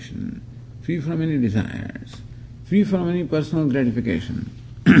expectation, free from any desires, free from any personal gratification.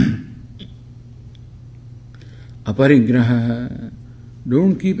 Aparigraha,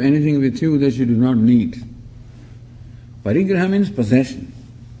 don't keep anything with you that you do not need. Parigraha means possession.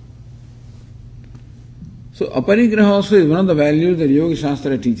 So aparigraha also is one of the values that Yoga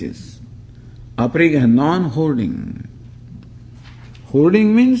Shastra teaches. Aparigraha, non-hoarding.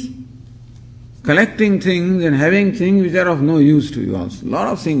 Hoarding means collecting things and having things which are of no use to you also. A lot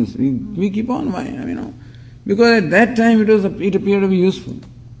of things. We keep on buying, because at that time it appeared to be useful.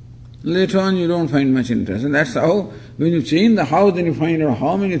 Later on you don't find much interest. And that's how, when you change the house, then you find out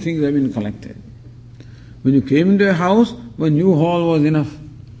how many things have been collected. When you came into a house, one new hall was enough.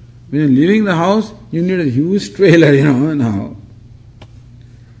 When you're leaving the house, you need a huge trailer, now.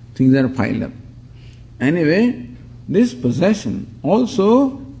 Things are piled up. Anyway, this possession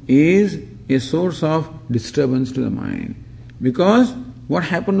also is a source of disturbance to the mind. Because what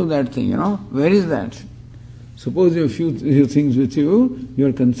happened to that thing, Where is that? Suppose you have few things with you, you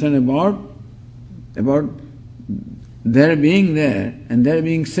are concerned about their being there and their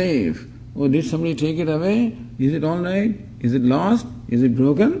being safe. Oh, did somebody take it away? Is it all right? Is it lost? Is it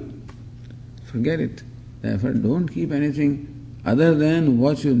broken? Forget it. Therefore, don't keep anything other than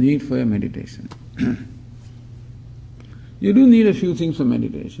what you need for your meditation. You do need a few things for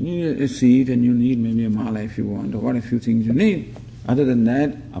meditation. You need a seat and you need maybe a mala if you want, or what a few things you need. Other than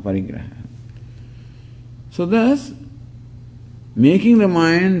that, aparigraha. So thus, making the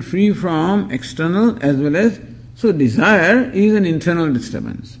mind free from external as well as, so desire is an internal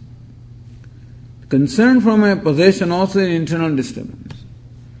disturbance. Concern for my possession also is an internal disturbance.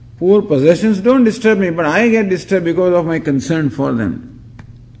 Poor possessions don't disturb me, but I get disturbed because of my concern for them.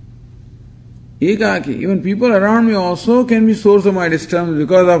 Ekaki, even people around me also can be source of my disturbance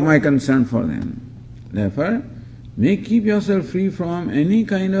because of my concern for them. Therefore, keep yourself free from any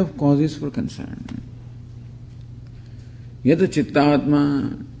kind of causes for concern. Yata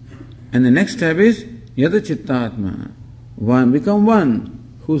Chittatma. And the next step is Yata Chittatma. Become one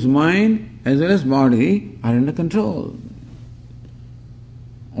whose mind as well as body are under control.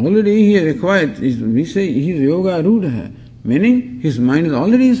 Already he has acquired, we say he is yoga rudha, meaning his mind is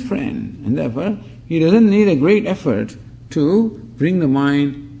already his friend, and therefore he doesn't need a great effort to bring the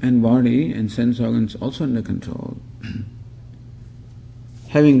mind and body and sense organs also under control.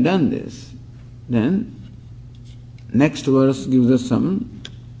 Having done this, then next verse gives us some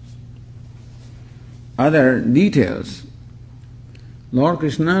other details. Lord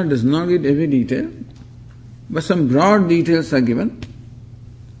Krishna does not give every detail, but some broad details are given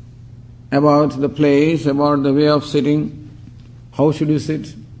about the place, about the way of sitting, how should you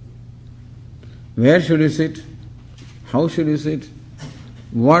sit, where should you sit, how should you sit,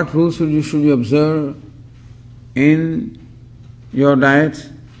 what rules should you observe in your diet,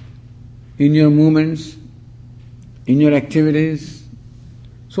 in your movements, in your activities.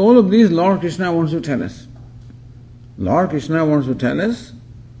 So all of these Lord Krishna wants to tell us. Lord Krishna wants to tell us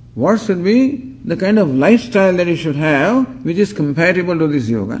what should be the kind of lifestyle that you should have which is compatible to this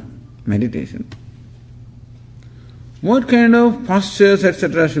yoga, meditation. What kind of postures,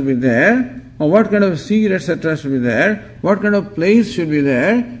 etc. should be there, or what kind of seat, etc. should be there, what kind of place should be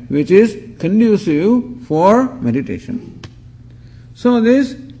there which is conducive for meditation. So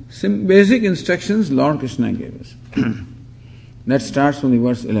these basic instructions Lord Krishna gave us. That starts from the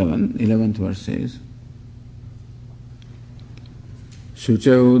verse 11. 11th verse says,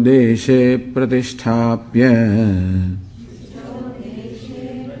 Shuchau deshe pratisthapya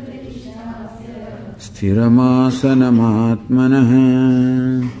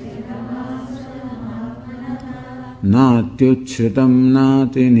sthiramasanamaatmanah natyuchritam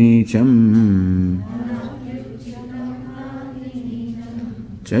nati nicham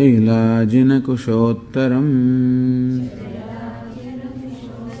chailajina kushottaram.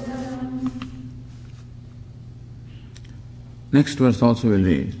 Next verse also will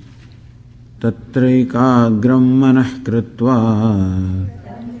read. Tatraikagram manah kritva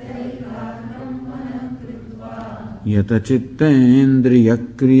yata chittendriya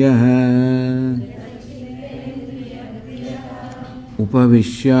kriyaha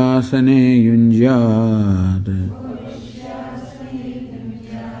upavishyasane yunjyat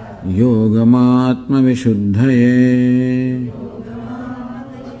yogamatma vishuddhaye.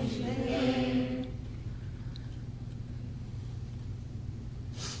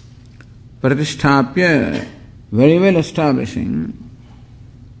 Pratisthapya, very well establishing.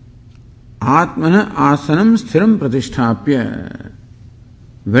 Atmana asanam sthiram pratisthapya,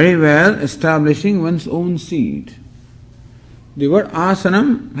 very well establishing one's own seat. The word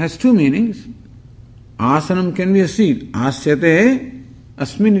asanam has two meanings. Asanam can be a seat. Asyate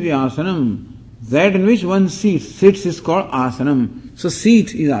asminiti asanam. That in which one sits is called asanam. So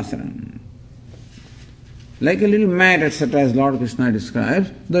seat is asanam. Like a little mat, etc., as Lord Krishna describes,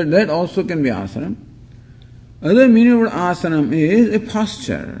 that also can be asanam. Other meaning of asanam is a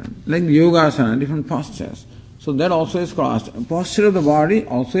posture, like yogasana, different postures. So that also is called asanam. Posture of the body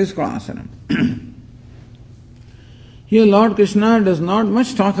also is called asanam. Here Lord Krishna does not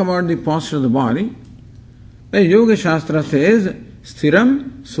much talk about the posture of the body. The Yoga Shastra says,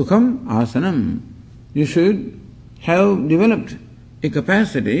 Sthiram Sukham Asanam. You should have developed a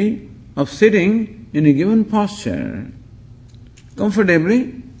capacity of sitting in a given posture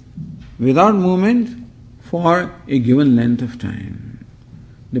comfortably, without movement, for a given length of time.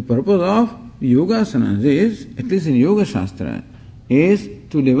 The purpose of yogasanas is, at least in Yoga Shastra, is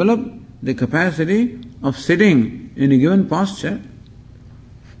to develop the capacity of sitting in a given posture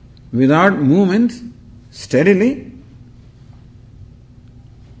without movement, steadily,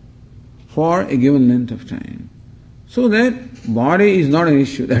 for a given length of time. So that body is not an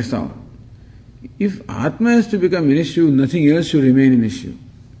issue, that's all. If Atma is to become an issue, nothing else should remain an issue.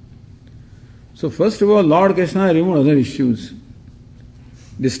 So first of all, Lord Krishna removed other issues.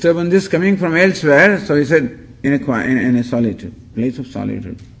 Disturbances coming from elsewhere, so he said, in a solitude, place of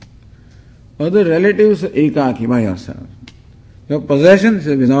solitude. Other relatives, ekaki, by yourself. Your possessions,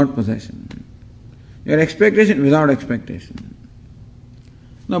 without possession. Your expectation, without expectation.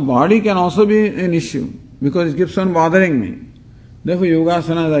 Now body can also be an issue, because it keeps on bothering me. Therefore,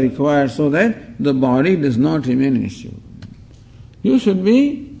 yogasanas are required so that the body does not remain an issue. You should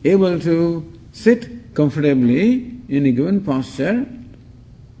be able to sit comfortably in a given posture,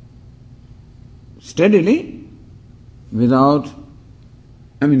 steadily, for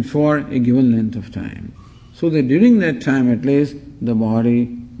a given length of time. So that during that time at least, the body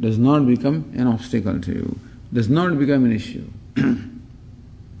does not become an obstacle to you, does not become an issue.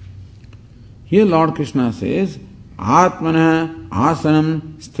 Here Lord Krishna says, Atmana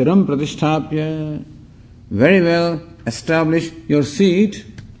asanam sthiram pratisthapya. Very well establish your seat.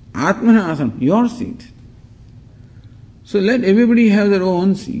 Atmana asanam, your seat. So let everybody have their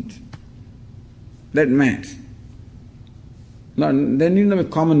own seat. That mat. There need not be a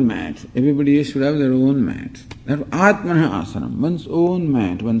common mat. Everybody should have their own mat. That Atmana asanam, one's own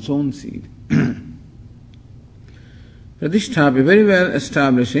mat, one's own seat. Pratisthapya, very well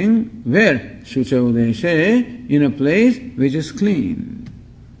establishing where? Shucha udeshe, in a place which is clean.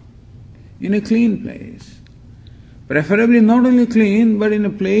 In a clean place. Preferably not only clean, but in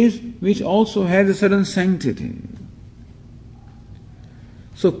a place which also has a certain sanctity.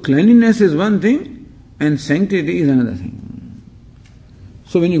 So cleanliness is one thing, and sanctity is another thing.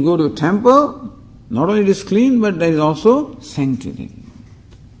 So when you go to a temple, not only it is clean, but there is also sanctity.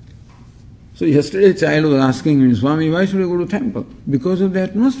 So yesterday a child was asking me, Swami, why should I go to temple? Because of the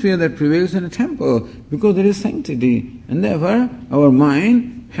atmosphere that prevails in a temple, because there is sanctity, and therefore our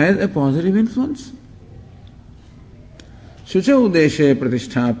mind has a positive influence. Shucha udeshe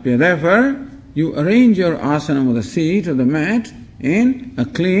pratisthapya. Therefore, you arrange your asana or the seat or the mat in a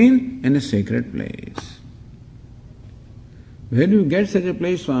clean and a sacred place. Where do you get such a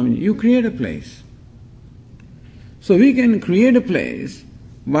place, Swami? You create a place. So we can create a place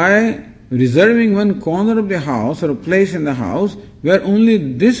by reserving one corner of the house or a place in the house where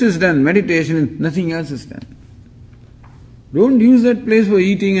only this is done, meditation, and nothing else is done. Don't use that place for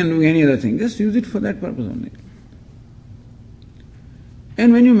eating and doing any other thing. Just use it for that purpose only.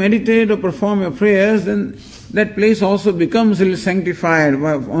 And when you meditate or perform your prayers, then that place also becomes a little sanctified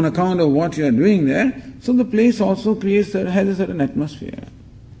on account of what you are doing there. So the place also has a certain atmosphere.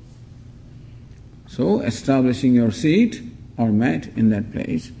 So establishing your seat or mat in that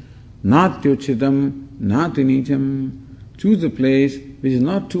place. Natyochitam, natinicham. Choose a place which is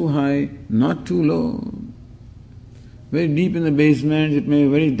not too high, not too low. Very deep in the basement, it may be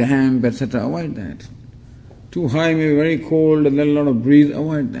very damp, etc. Avoid that. Too high may be very cold and then a lot of breeze.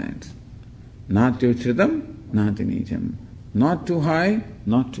 Avoid that. Natyochritam, nati nicham. Not too high,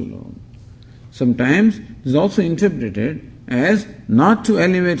 not too low. Sometimes it is also interpreted as not too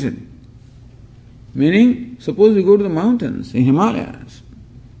elevated. Meaning, suppose you go to the mountains in Himalayas,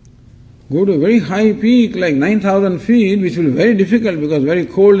 go to a very high peak like 9,000 feet, which will be very difficult because very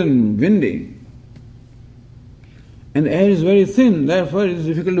cold and windy. And the air is very thin, therefore it is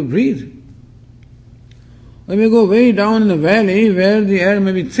difficult to breathe. Or you may go way down in the valley where the air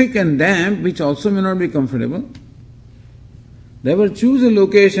may be thick and damp, which also may not be comfortable. Therefore choose a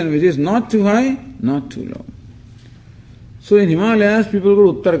location which is not too high, not too low. So in Himalayas, people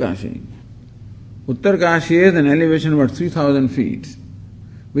go to Uttarkashi. Uttarkashi is an elevation of about 3,000 feet,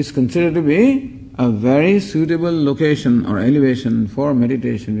 which is considered to be a very suitable location or elevation for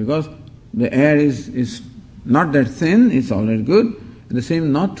meditation because the air is not that thin, it's already good, at the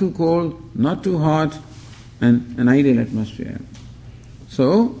same not too cold, not too hot, and an ideal atmosphere.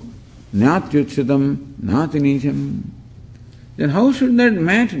 So, Natyuchitam, Nati nicham. Then how should that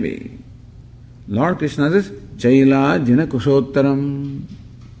mat be? Lord Krishna says, Chaila jina kushottaram.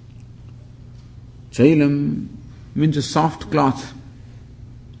 Chailam means a soft cloth.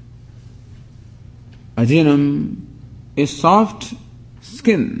 Ajinam is soft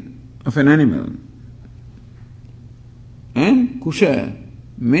skin of an animal. And kusha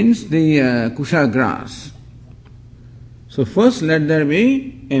means the kusha grass. So first let there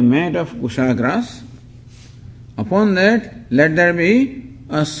be a mat of kusha grass. Upon that, let there be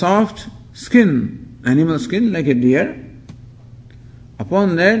a soft skin, animal skin like a deer.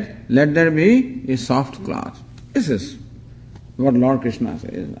 Upon that, let there be a soft cloth. This is what Lord Krishna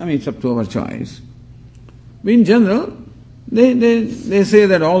says. I mean, it's up to our choice. But in general, they say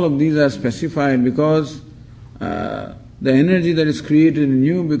that all of these are specified because the energy that is created in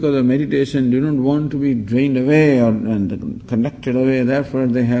you because of meditation do not want to be drained away and conducted away. Therefore,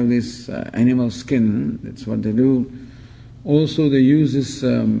 they have this animal skin. That's what they do. Also, they use this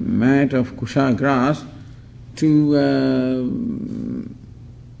mat of kusha grass to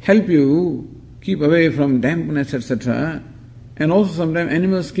help you keep away from dampness, etc. And also sometimes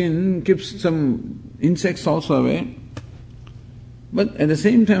animal skin keeps some insects also away. But at the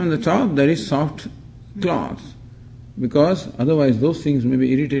same time on the top there is soft cloth, because otherwise those things may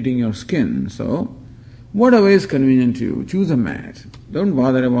be irritating your skin. So whatever is convenient to you, choose a mat. Don't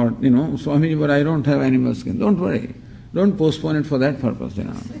bother about, Swami, but I don't have animal skin. Don't worry. Don't postpone it for that purpose,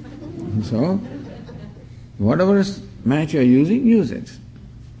 So, whatever mat you are using, use it.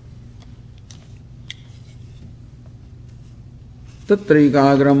 Tatra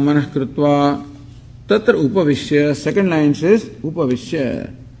ekagram manah krutva tatra upavishya. Second line says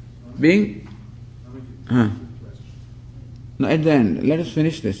upavishya. Being... No, at the end. Let us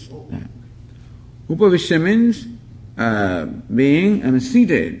finish this. Upavishya means being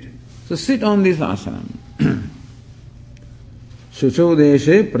seated. So sit on this asana. Shucho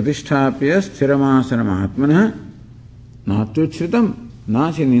deshe pratisthapya sthiramasana mahatmanah natyuchritam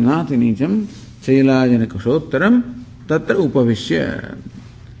nachini nati nicham chailajana kushottaram tatra upavishya.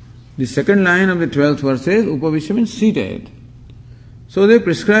 The second line of the 12th verse says upavishya means seated. So they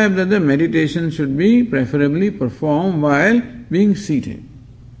prescribe that the meditation should be preferably performed while being seated.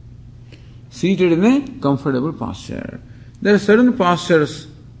 Seated in a comfortable posture. There are certain postures,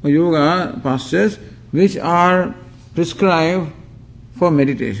 or yoga postures, which are prescribed for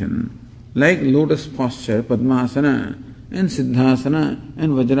meditation, like lotus posture, padmasana, and siddhasana,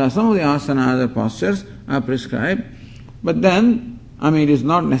 and vajrasana. Some of the asanas, other postures are prescribed. But then, it is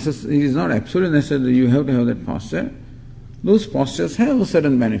not necessary, it is not absolutely necessary that you have to have that posture. Those postures have a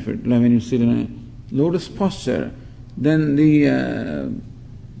certain benefit. Like when you sit in a lotus posture, then there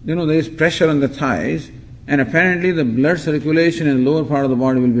is pressure on the thighs, and apparently the blood circulation in the lower part of the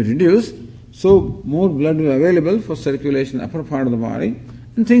body will be reduced, so more blood will be available for circulation in the upper part of the body,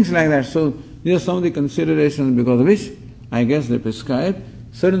 and things like that. So these are some of the considerations because of which I guess they prescribe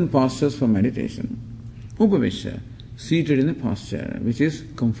certain postures for meditation. Upavishya, seated in a posture which is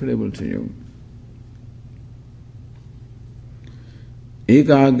comfortable to you.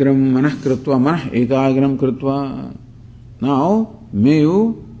 Ekagram manah krutva, manah ekagram krutva. Now, may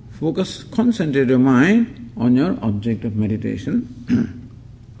you concentrate your mind on your object of meditation.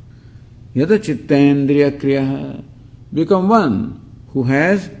 Yata chittendriya kriya. Become one who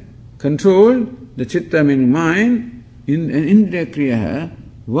has controlled the chitta, meaning mind, in an indriya kriya,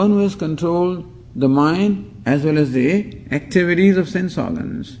 one who has controlled the mind as well as the activities of sense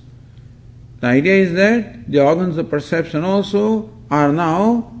organs. The idea is that the organs of perception also are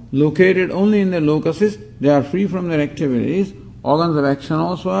now located only in their locuses. They are free from their activities. Organs of action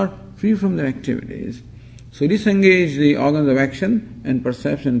also are free from their activities. So disengage the organs of action and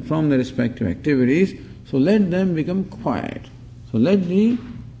perception from the respective activities, so let them become quiet. So let the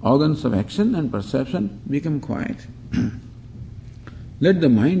organs of action and perception become quiet. Let the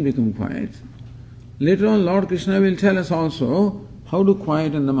mind become quiet. Later on, Lord Krishna will tell us also how to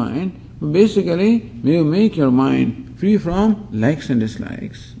quieten the mind. Basically, may you make your mind free from likes and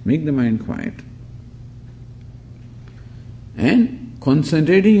dislikes. Make the mind quiet. And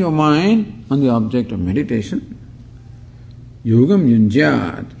concentrating your mind on the object of meditation. Yogam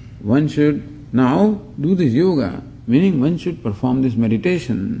yunjyat. One should now do this yoga, meaning one should perform this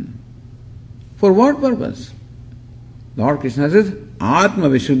meditation. For what purpose? Lord Krishna says, Atma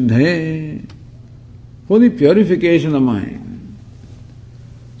Vishuddhe, for the purification of mind.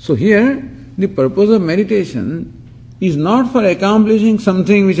 So here, the purpose of meditation is not for accomplishing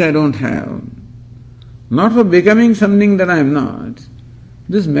something which I don't have, not for becoming something that I am not.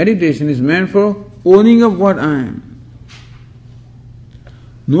 This meditation is meant for owning of what I am.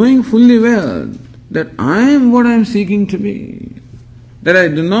 Knowing fully well that I am what I am seeking to be, that I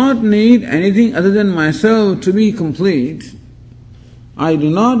do not need anything other than myself to be complete. I do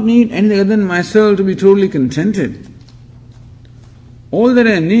not need anything other than myself to be totally contented. All that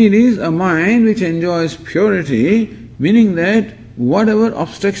I need is a mind which enjoys purity, meaning that whatever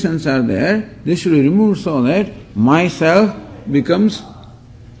obstructions are there, they should be removed so that myself becomes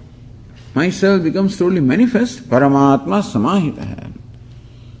totally manifest. Paramatma samahita.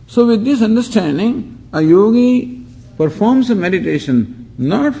 So with this understanding, a yogi performs a meditation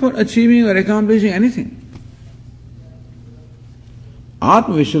not for achieving or accomplishing anything.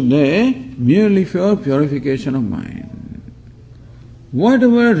 Atma Vishuddhe, merely for purification of mind.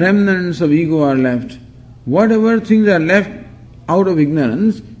 Whatever remnants of ego are left, whatever things are left out of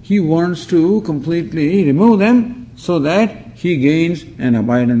ignorance, he wants to completely remove them so that he gains an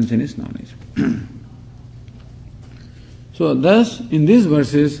abidance in his knowledge. So thus, in these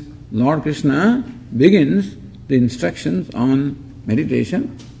verses, Lord Krishna begins the instructions on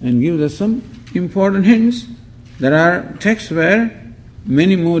meditation and gives us some important hints. There are texts where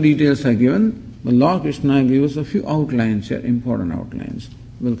many more details are given, but Lord Krishna gives a few outlines here, important outlines.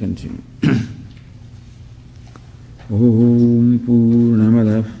 We'll continue. Om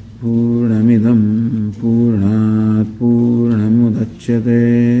Purnamadav Purnamidam Purnat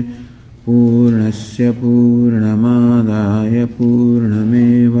Purnamudachyate Purnasya Purnamadaya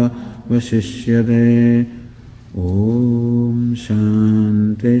Purnameva Vasishyate. Om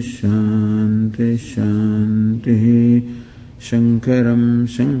Shanti Shanti Shanti. Shankaram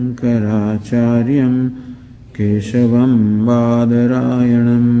Shankaracharyam Keshavam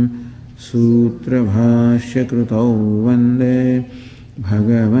Badarayanam Sutra Bhashya Krutau Vande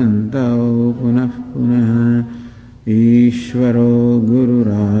Bhagavantau Punah Punah Ishvaro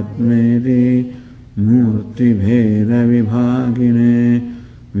Gururatmeti Murti Bheda Vibhagine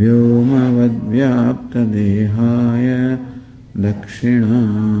Vyomavadvyapta Dehaya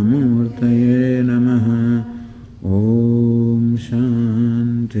Dakshinamurtaye Namaha. Om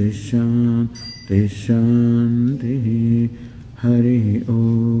Shanti Shanti Shanti. Hari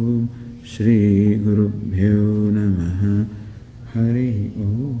Om. Shri Gurubhyo Namaha. Hari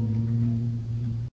Om.